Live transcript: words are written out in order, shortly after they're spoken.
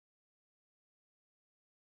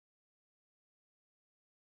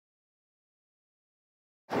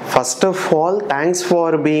First of all, thanks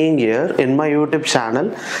for being here in my YouTube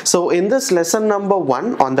channel. So in this lesson number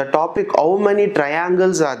 1 on the topic how many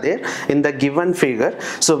triangles are there in the given figure.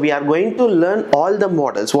 So we are going to learn all the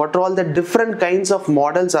models. What are all the different kinds of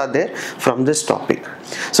models are there from this topic.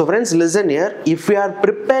 So friends, listen here. If we are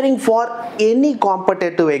preparing for any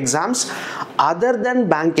competitive exams other than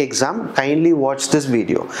bank exam, kindly watch this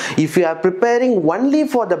video. If you are preparing only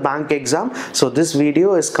for the bank exam, so this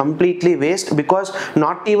video is completely waste, because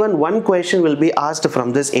not even one question will be asked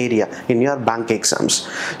from this area in your bank exams.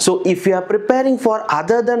 So if you are preparing for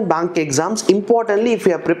other than bank exams, importantly if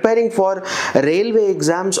you are preparing for railway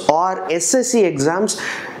exams or SSC exams,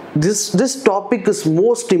 this topic is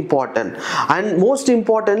most important. And most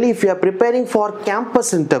importantly, if you are preparing for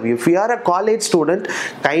campus interview, if you are a college student,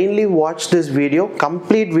 kindly watch this video,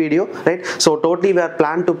 complete video, right? So totally we are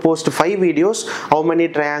planned to post 5 videos, how many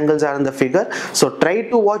triangles are in the figure. So try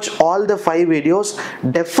to watch all the 5 videos.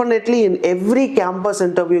 Definitely in every campus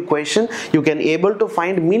interview question you can able to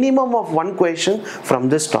find minimum of 1 question from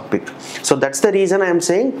this topic. So that's the reason I am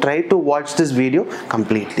saying try to watch this video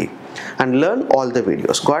completely and learn all the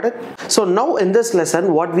videos. Got it? So now in this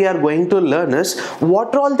lesson what we are going to learn is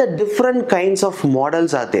what are all the different kinds of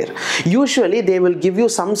models are there. Usually they will give you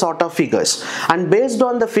some sort of figures, and based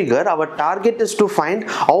on the figure our target is to find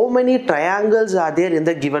how many triangles are there in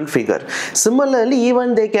the given figure. Similarly,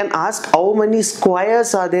 even they can ask how many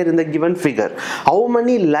squares are there in the given figure, how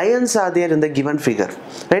many lines are there in the given figure,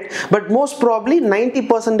 right? But most probably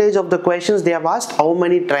 90% of the questions they have asked how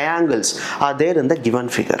many triangles are there in the given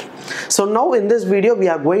figure. So now in this video we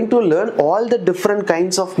are going to learn all the different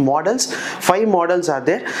kinds of models. 5 models are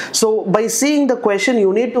there. So by seeing the question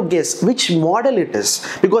you need to guess which model it is,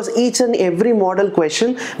 because each and every model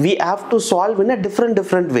question we have to solve in a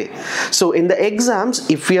different way. So in the exams,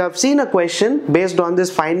 if you have seen a question based on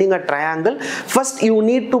this finding a triangle, first you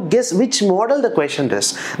need to guess which model the question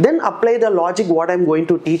is, then apply the logic what I am going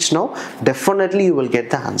to teach now. Definitely you will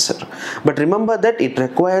get the answer, but remember that it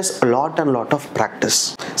requires a lot of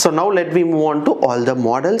practice. So now let me move on to all the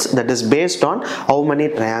models, that is based on how many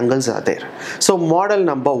triangles are there. So model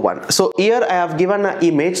number 1. So here I have given an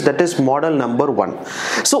image, that is model number 1.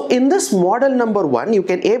 So in this model number 1 you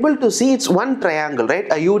can able to see it's one triangle,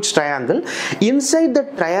 right? A huge triangle. Inside the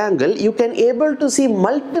triangle you can able to see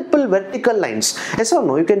multiple vertical lines. Yes or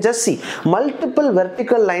no? You can just see multiple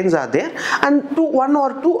vertical lines are there, and 1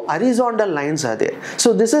 or 2 horizontal lines are there.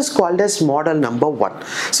 So this is called as model number 1.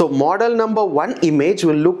 So model number 1 image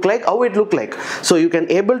will look like how it look like. So you can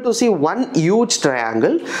able to see one huge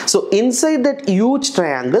triangle. So inside that huge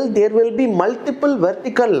triangle there will be multiple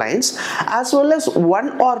vertical lines as well as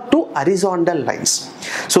 1 or 2 horizontal lines.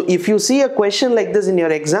 So if you see a question like this in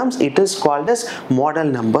your exams, it is called as model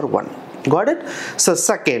number 1. Got it? So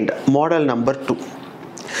second, model number 2.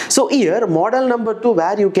 So here model number 2,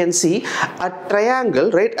 where you can see a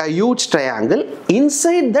triangle, right? A huge triangle.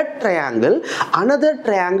 Inside that triangle another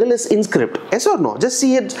triangle is inscribed. Yes or no? Just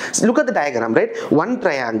see it, look at the diagram, right? One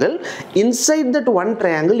triangle. Inside that one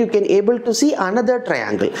triangle you can able to see another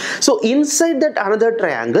triangle. So inside that another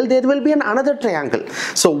triangle there will be another triangle.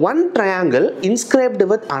 So one triangle inscribed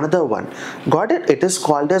with another one. Got it? It is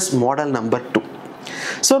called as model number 2.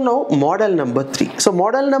 So now model number 3. So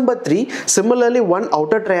model number 3, similarly one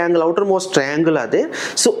outermost triangle are there.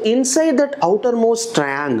 So inside that outermost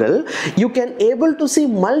triangle you can able to see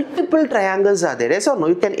multiple triangles are there. Yes or no?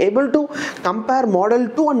 You can able to compare model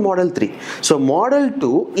 2 and model 3. So model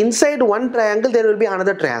 2, inside one triangle there will be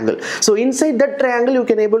another triangle. So inside that triangle you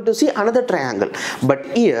can able to see another triangle. But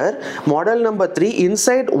here model number 3,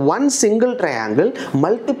 inside one single triangle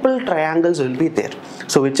multiple triangles will be there.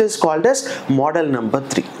 So which is called as model number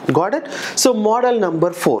 3. Got it? So model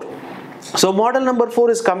number 4. So model number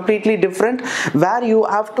 4 is completely different, where you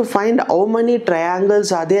have to find how many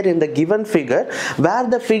triangles are there in the given figure, where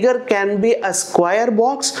the figure can be a square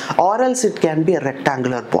box or else it can be a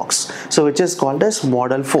rectangular box. So which is called as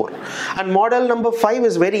model 4. And model number 5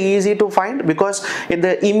 is very easy to find, because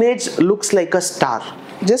the image looks like a star.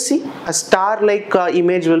 Just see, a star like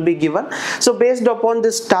image will be given. So based upon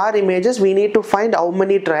this star images we need to find how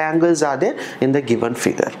many triangles are there in the given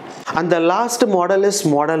figure. And the last model is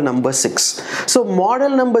model number 6. So model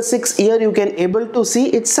number 6, here you can able to see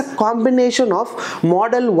it's a combination of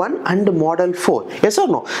model 1 and model 4. Yes or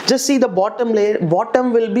no? Just see the bottom layer,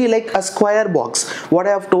 bottom will be like a square box, what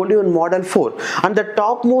I have told you in model 4, and the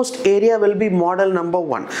topmost area will be model number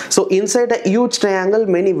 1. So inside a huge triangle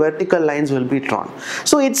many vertical lines will be drawn.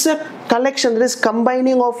 So it's a collection, that is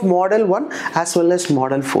combining of model 1 as well as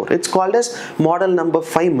model 4. It's called as model number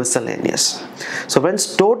 5 miscellaneous. So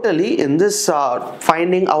friends, totally in this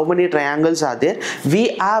finding how many triangles are there, we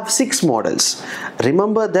have 6 models.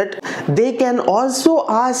 Remember that they can also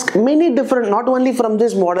ask many different, not only from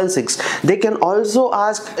this model 6, they can also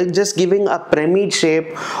ask just giving a pyramid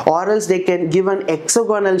shape, or else they can give an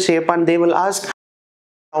hexagonal shape, and they will ask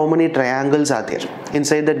how many triangles are there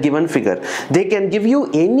inside that given figure. They can give you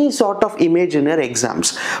any sort of image in your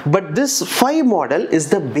exams, but this 5 model is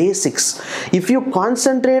the basics. If you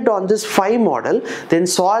concentrate on this 5 model, then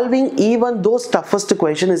solving even those toughest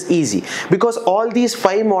question is easy, because all these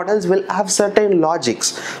 5 models will have certain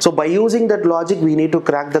logics. So by using that logic, we need to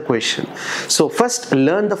crack the question. So first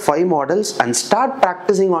learn the 5 models and start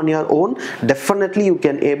practicing on your own. Definitely you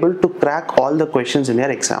can able to crack all the questions in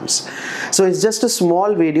your exams. So it's just a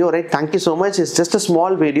small video, right? Thank you so much. It's just a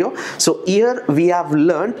small video. So here we have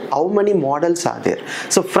learned how many models are there.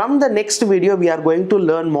 So from the next video, we are going to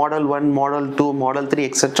learn model 1, model 2, model 3,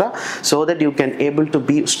 etc., so that you can able to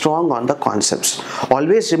be strong on the concepts.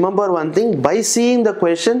 Always remember one thing, by seeing the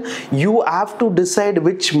question, you have to decide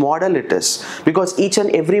which model it is, because each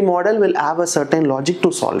and every model will have a certain logic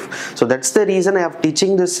to solve. So that's the reason I have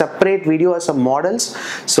teaching this separate video as a models.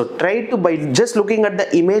 So try to, by just looking at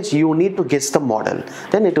the image, you need to guess the model.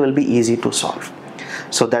 Then it will be easy to solve.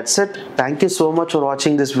 So that's it. Thank you so much for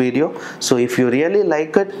watching this video. So if you really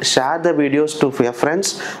like it, share the videos to your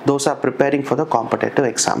friends. Those are preparing for the competitive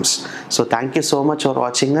exams. So thank you so much for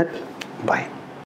watching it. Bye.